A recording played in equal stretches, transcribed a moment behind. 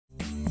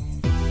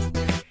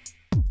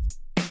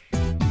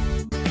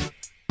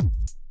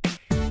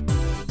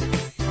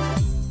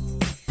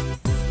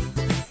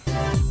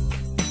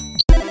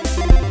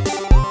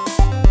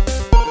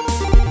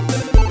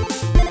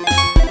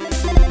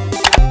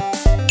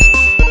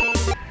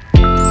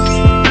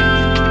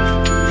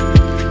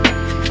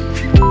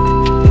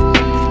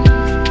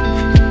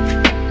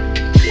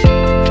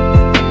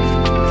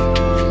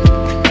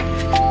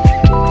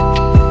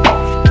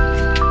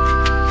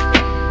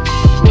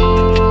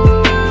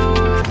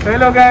So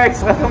hello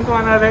guys, welcome to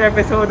another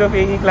episode of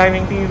AE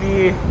Climbing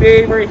TV.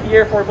 Today we're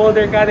here for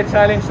BoulderKada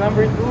Challenge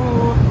number 2.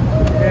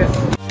 Yes.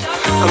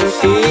 I'm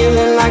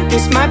feeling like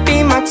this might be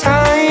my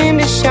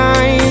time to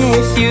shine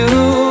with you.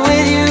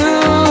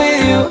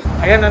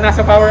 Ayan na,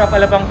 nasa Power Up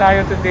Alabang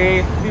tayo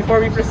today.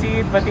 Before we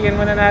proceed, batiin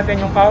muna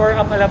natin yung Power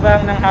Up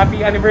Alabang ng happy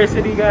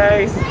anniversary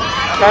guys.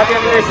 Happy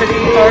anniversary,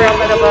 Power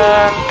Up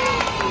Alabang.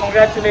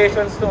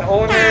 Congratulations to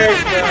owners,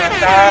 the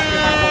staff,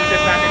 yung mga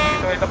coaches natin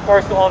dito, and of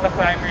course to all the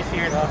climbers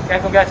here. No?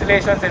 And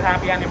congratulations and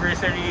happy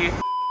anniversary.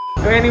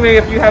 So anyway,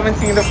 if you haven't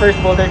seen the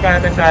first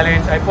BoulderKada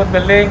Challenge, I put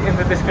the link in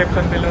the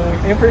description below.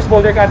 Yung first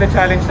BoulderKada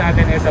Challenge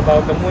natin is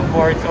about the moon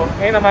board. So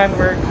ngayon naman,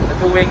 we're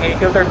doing a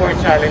Kilter Board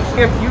Challenge.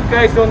 If you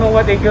guys don't know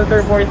what a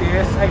Kilter Board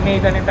is, I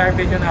made an entire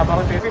video na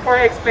about it. Before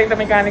I explain the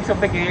mechanics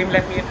of the game,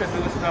 let me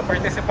introduce the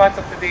participants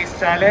of today's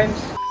challenge.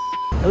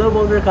 Hello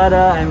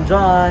BoulderKada, I'm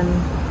John.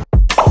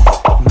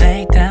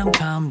 Make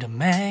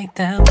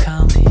them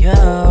come to you.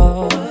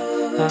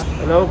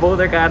 Hello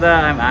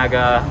BoulderKada, I'm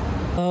Aga.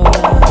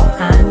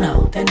 I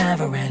know they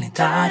never really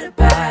thought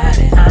about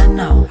it. I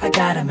know I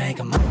gotta make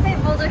them. Hey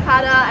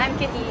BoulderKada, I'm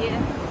Kitty.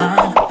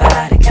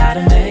 I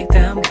gotta make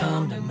them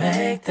come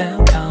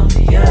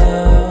to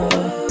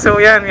you. So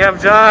yan, we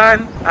have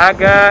John,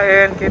 Aga,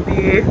 and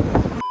Kitty.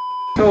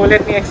 So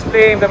let me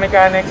explain the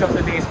mechanics of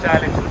today's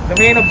challenge. The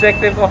main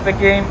objective of the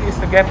game is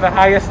to get the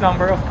highest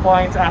number of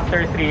points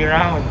after 3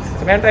 rounds.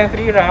 So meron tayong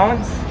 3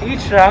 rounds.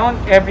 Each round,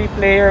 every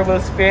player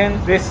will spin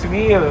this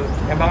wheel.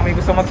 Yan, baka may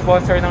gusto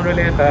mag-sponsor ng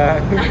ruleta.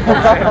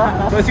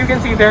 So as you can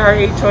see, there are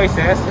 8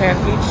 choices and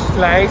each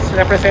slice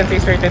represents a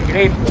certain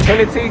grade. So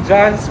let's say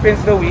John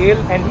spins the wheel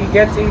and he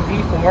gets a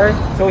B4.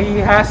 So he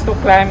has to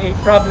climb a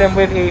problem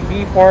with a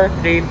B4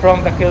 grade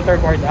from the Kilter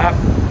Board app.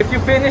 If you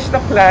finish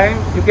the climb,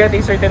 you get a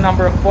certain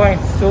number of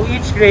points. So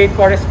each grade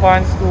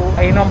corresponds to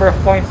a number of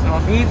points. No?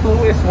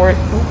 B2 is worth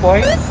 2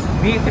 points,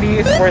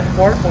 B3 is worth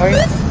 4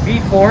 points,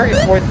 B4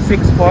 is worth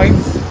 6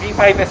 points,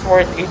 B5 is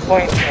worth 8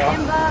 points. No?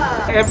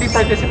 Every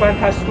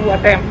participant has 2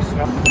 attempts.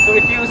 No? So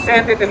if you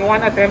send it in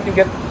 1 attempt, you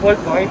get full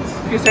points.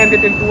 If you send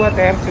it in 2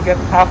 attempts, you get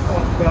half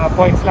of the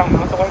points lang.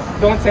 No? So if you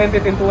don't send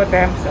it in 2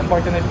 attempts,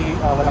 unfortunately,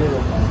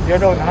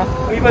 zero. No?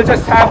 We will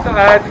just have to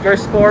add your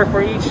score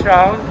for each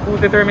round to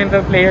determine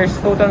the player's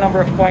total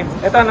number of points.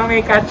 Ito, no,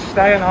 may catch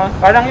tayo. No?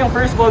 Parang yung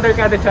first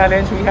BoulderKada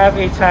Challenge, we have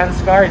a chance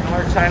card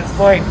or chance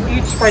point.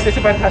 Each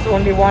participant has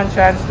only 1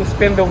 chance to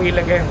spin the wheel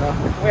again. No?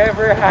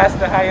 Whoever has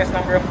the highest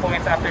number of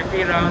points after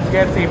 3 rounds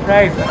gets a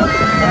prize. No?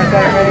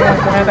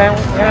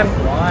 Yan.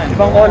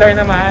 Ibang color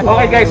naman.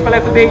 Okay guys,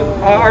 pala today,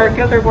 our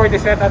Kilter Board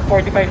is set at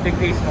 45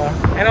 degrees. No?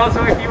 And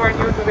also, if you are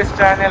new to this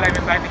channel, I'm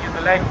inviting you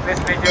to like this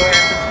video and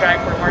subscribe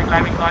for more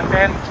climbing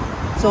content.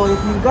 So if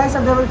you guys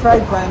have never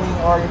tried climbing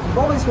or if you've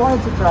always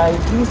wanted to try,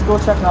 please go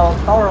check out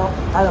Power Up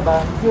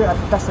Alabang here at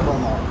Festival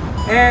Mall.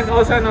 And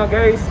also, no,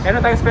 guys,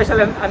 meron tayong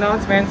special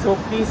announcement, so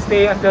please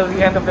stay until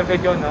the end of the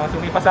video. No? So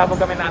may pasabog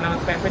kami na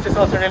announcement which is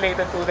also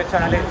related to the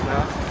challenge.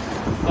 No?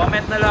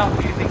 Comment na lang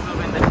if you think we'll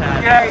win the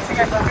challenge. Yeah,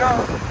 sige, let's go!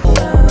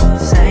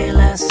 Say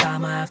less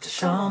time I have to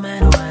show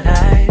me what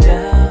I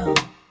do.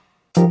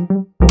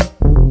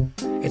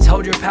 It's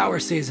hold your power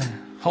season,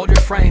 hold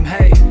your frame,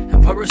 hey,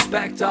 and put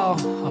respect all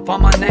up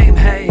on my name,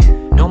 hey.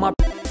 Know my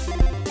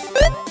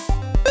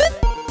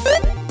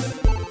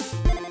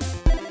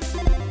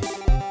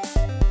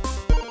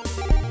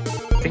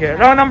Sige,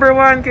 round number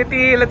 1,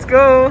 Kitty, let's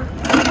go!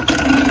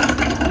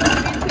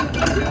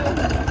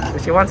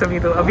 She wants a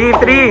B2. A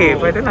B3!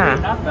 Pwede na.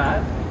 Not bad.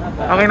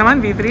 Okay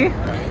naman, B3?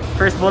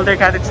 First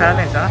BoulderKada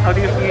Challenge, huh? How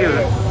do you feel?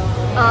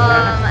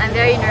 I'm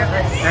very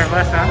nervous.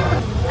 Nervous, huh?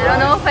 I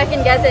don't know if I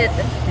can get it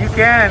You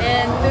can!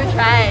 in 2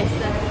 tries.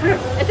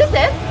 Is this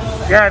it?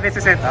 Yeah, this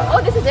is it. Huh?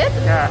 Oh, this is it?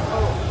 Yeah.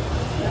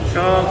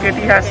 So,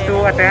 Kitty has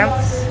 2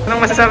 attempts.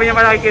 Anong masasabi niya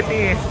pala kay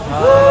Kitty?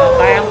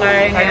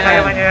 Kayang-kaya niya. Kaya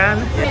man yan?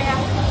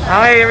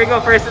 Okay, here we go.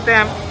 First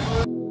attempt.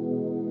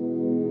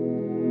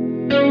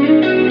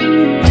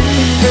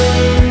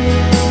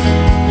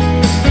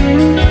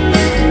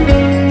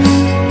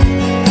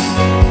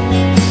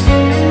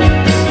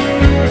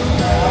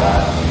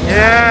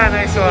 Yeah,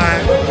 nice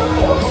one.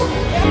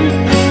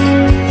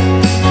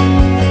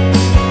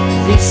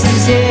 this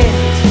is it.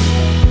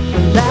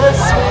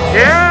 Last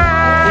Yeah!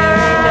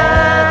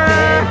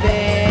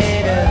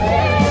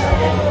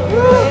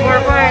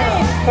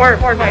 4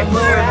 points. 4 points.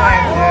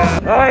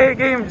 Yeah. Okay,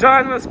 game.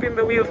 John will spin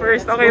the wheel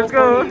first. Okay, let's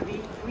go.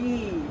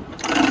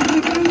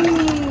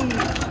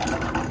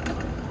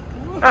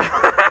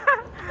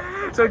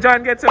 So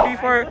John gets a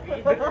B4.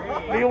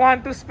 Do you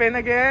want to spin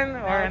again?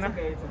 Or no?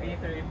 Okay, it's a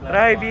B3 plus.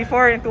 Try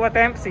B4 in 2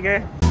 attempts.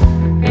 Sige.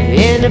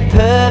 in a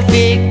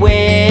perfect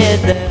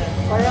weather.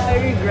 Parang I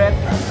regret.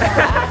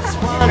 I just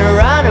wanna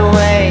run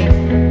away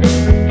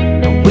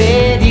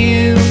with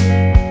you.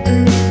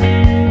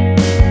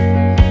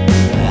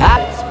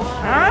 I just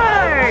wanna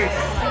Nice!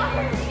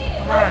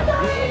 run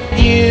with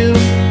you.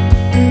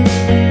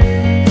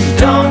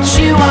 Don't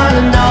you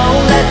wanna know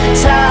that the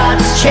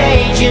tide's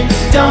changing?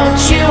 Don't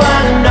you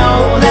wanna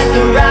know that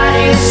the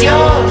ride is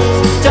yours?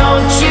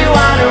 Don't you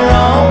wanna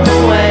roll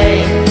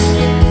away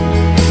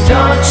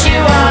Don't you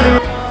wanna?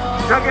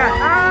 Jog yan.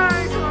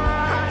 Nice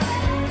one!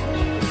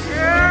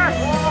 Yes!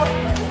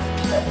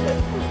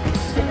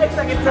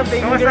 Sakit sa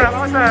fingers.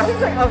 Kamusta?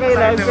 Okay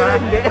lang, Diba? pero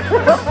hindi.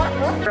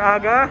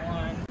 Aga.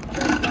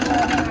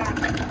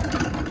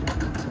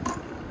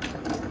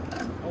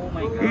 Oh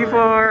my God.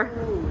 V4.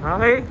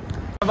 Okay.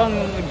 Habang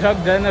jog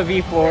dyan na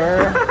V4.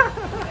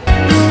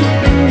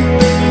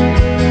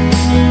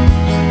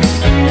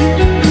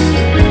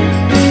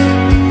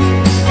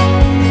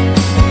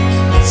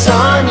 It's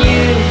on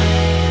you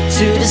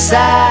to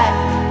decide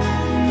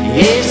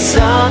if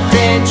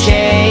something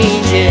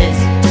changes.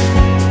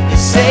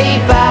 Say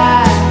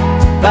bye,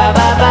 bye,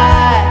 bye,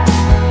 bye.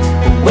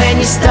 When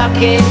you're stuck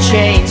in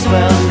chains,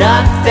 well,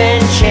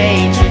 nothing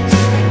changes.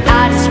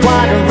 I just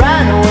wanna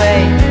run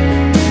away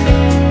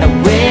and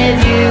with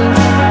you.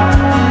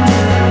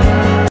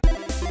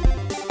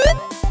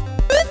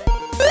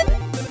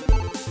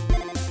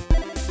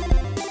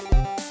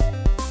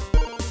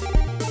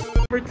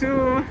 Number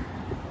 2.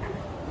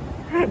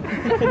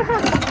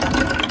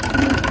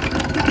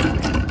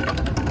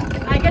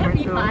 I get a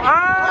B5.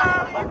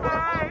 Ah! B5!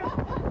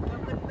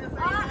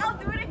 I'll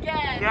do it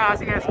again. Yeah,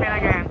 sige, spin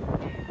again.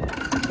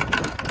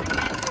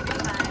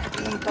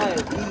 B5,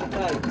 B5.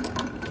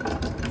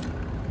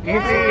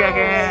 B3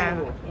 again.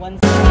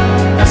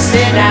 I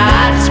said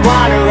I just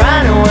wanna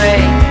run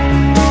away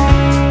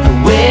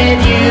with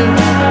you.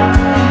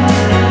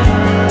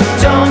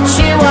 Don't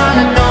you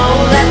wanna know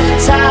that the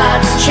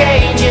tide's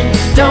changing?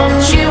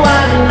 Don't you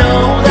wanna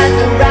know that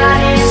the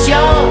ride is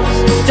yours?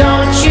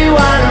 Don't you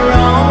wanna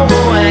roam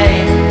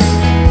away?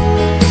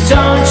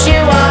 Don't you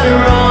wanna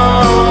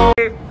roam?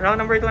 Okay, round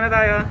number 2 na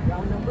tayo.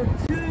 Round number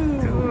 2.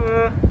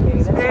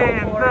 2.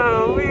 Spin the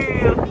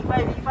wheel. B5,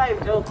 B5,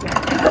 joke.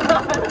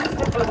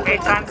 Okay,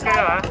 chance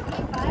kayo ah.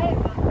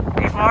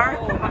 B4?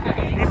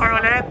 B4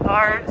 ulit?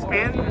 Or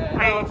spin?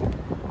 Ay,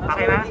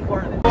 okay na?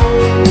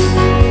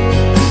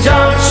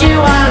 Don't you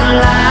wanna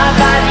lie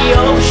by the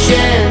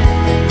ocean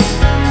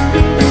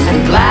and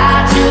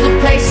glide to the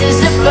places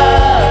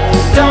above?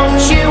 Don't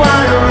you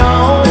wanna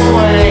roam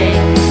away?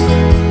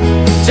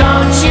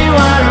 Don't you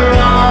wanna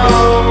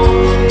roam?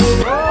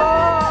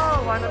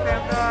 Oh! One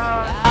attempt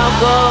down. I'll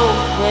go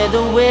where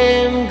the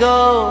wind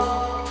goes,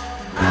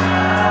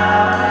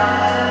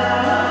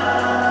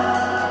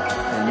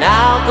 and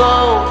I'll go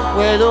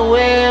where the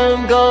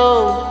wind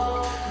goes.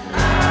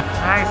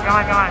 Nice, come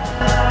on, come on.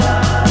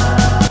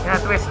 Yeah,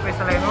 twist the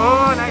line.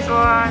 Oh, nice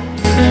one.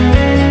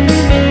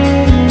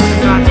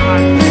 Come on, come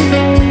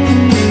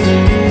on.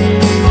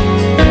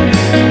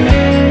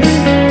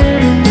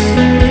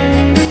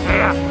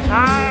 Yeah,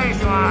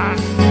 nice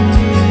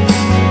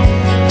one.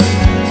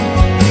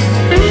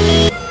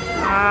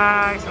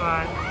 Nice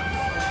one.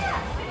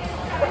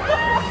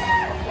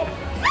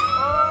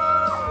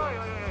 Oh,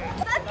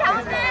 That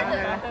counted.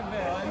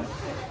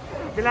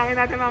 bilangin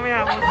natin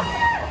mamaya.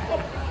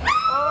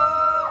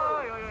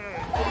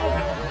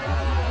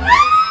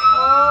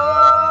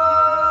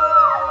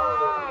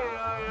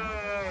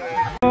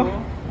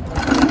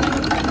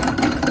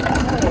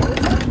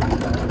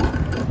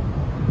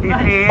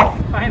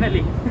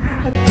 Finally.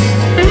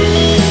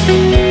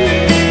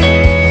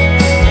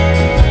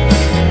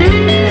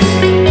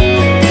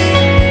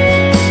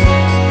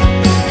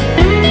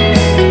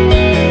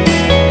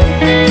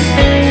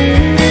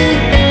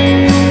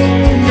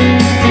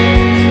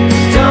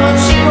 Don't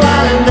you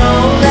wanna know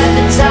that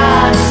the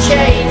tide's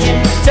changing?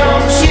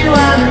 Don't you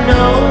wanna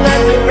know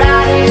that the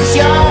ride is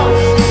yours?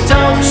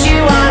 Don't you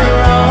wanna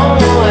roam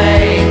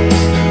away?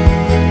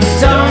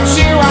 Don't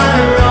you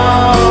wanna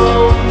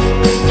roam?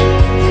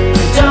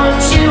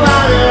 Don't you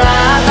wanna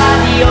lie by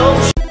the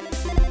ocean?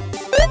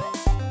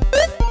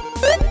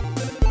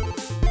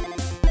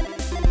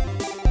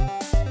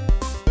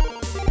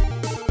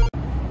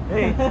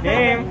 Hey,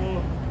 game.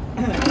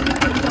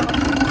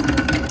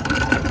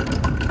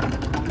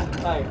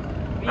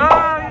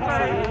 Oh,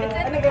 It's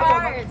in the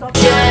cards.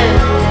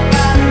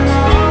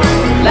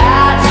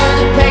 Fly to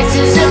the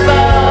places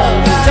above.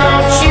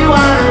 Don't you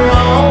wanna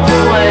roam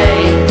away?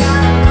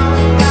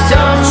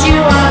 Don't you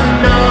wanna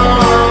know?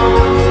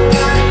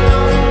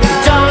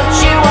 Don't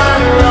you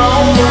wanna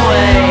roam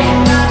away?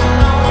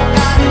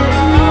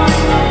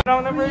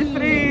 round number 3.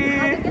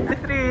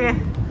 3.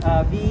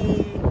 B...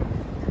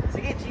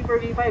 Sige, G for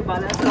B5,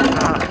 balance lang.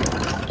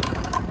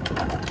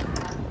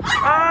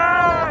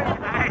 Oh,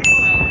 nice.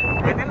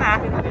 Pwede na.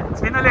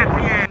 Spin ulit.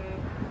 Sige.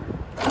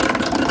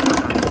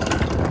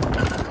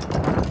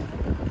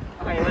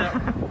 Okay, wala.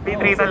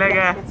 B3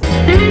 talaga.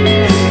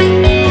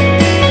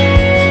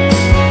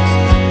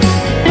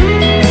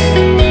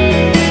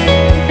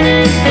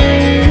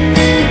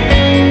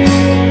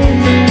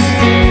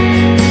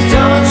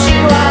 Don't you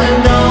wanna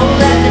know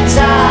that the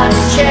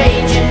tide's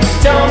changing?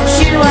 Don't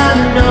you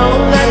wanna know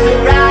that the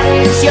ride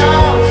is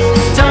yours?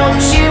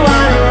 Don't you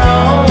wanna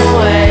roam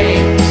away?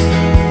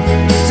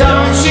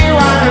 Don't you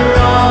wanna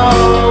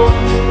roam?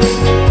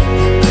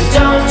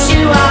 Don't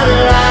you wanna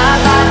lie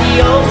by the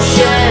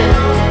ocean?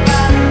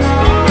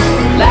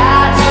 Fly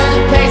to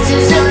the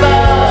places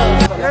above.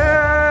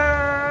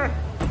 Yeah!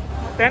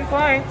 10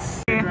 points.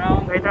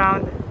 Third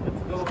round.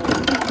 Let's go.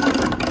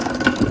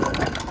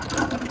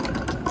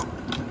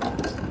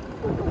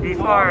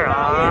 B4.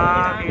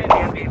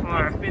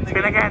 B4.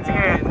 Spin again,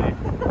 sige.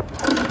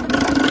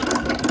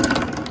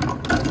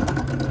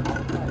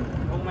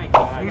 Oh my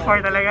God.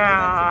 B4 talaga.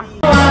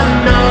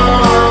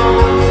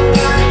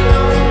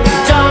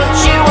 Don't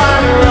you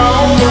wanna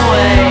roll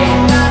away?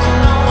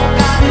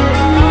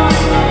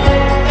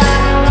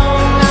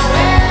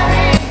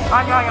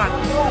 On.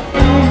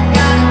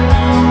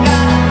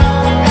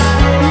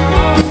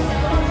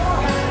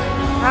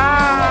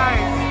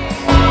 Nice.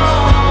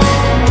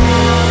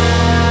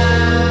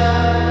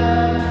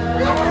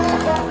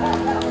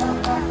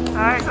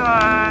 Nice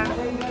one.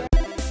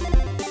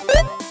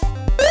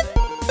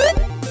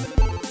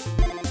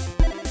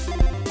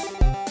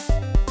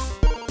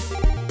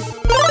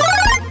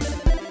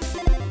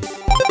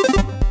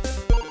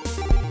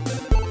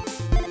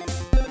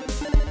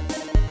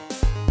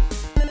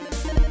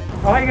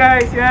 Okay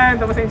guys, yan.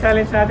 Tapos yung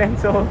challenge natin.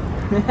 So,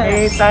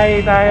 may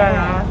tie tayo,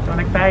 no? So,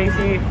 nag-tie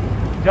si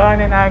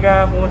John and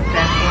Aga, most 10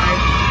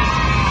 points.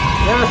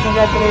 Yes,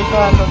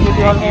 congratulations. So,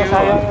 beauty almost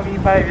sayang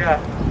V5, yeah.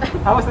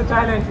 How was the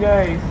challenge,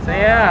 guys?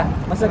 Saya.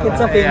 Masakit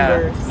sa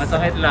fingers.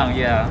 Masakit lang,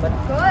 yeah.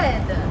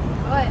 Good.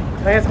 Good.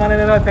 So yes, mga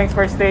nanonood, thanks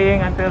for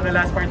staying until the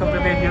last part of the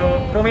video.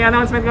 So may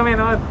announcement kami,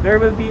 no? There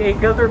will be a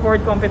Kilter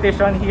Board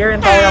competition here in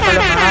Power Up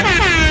Alabang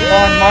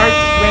on March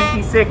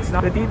 26.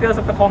 No? The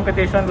details of the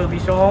competition will be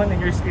shown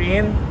in your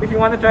screen. If you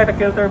want to try the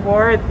Kilter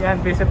Board,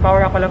 yan, visit Power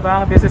Up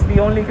Alabang. This is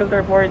the only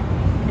Kilter Board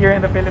here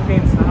in the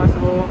Philippines. No?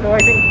 So I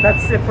think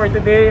that's it for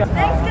today.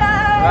 Thanks,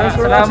 guys.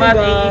 Salamat,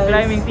 watching, guys. AE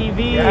Climbing TV.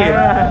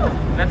 Yeah.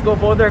 Let's go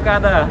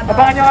BoulderKada.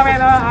 Abangan nyo kami,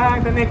 no?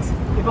 The next,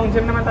 ibang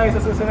gym naman tayo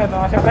sa susunod.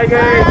 No? Bye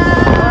guys!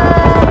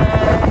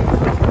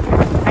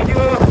 Thank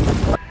you!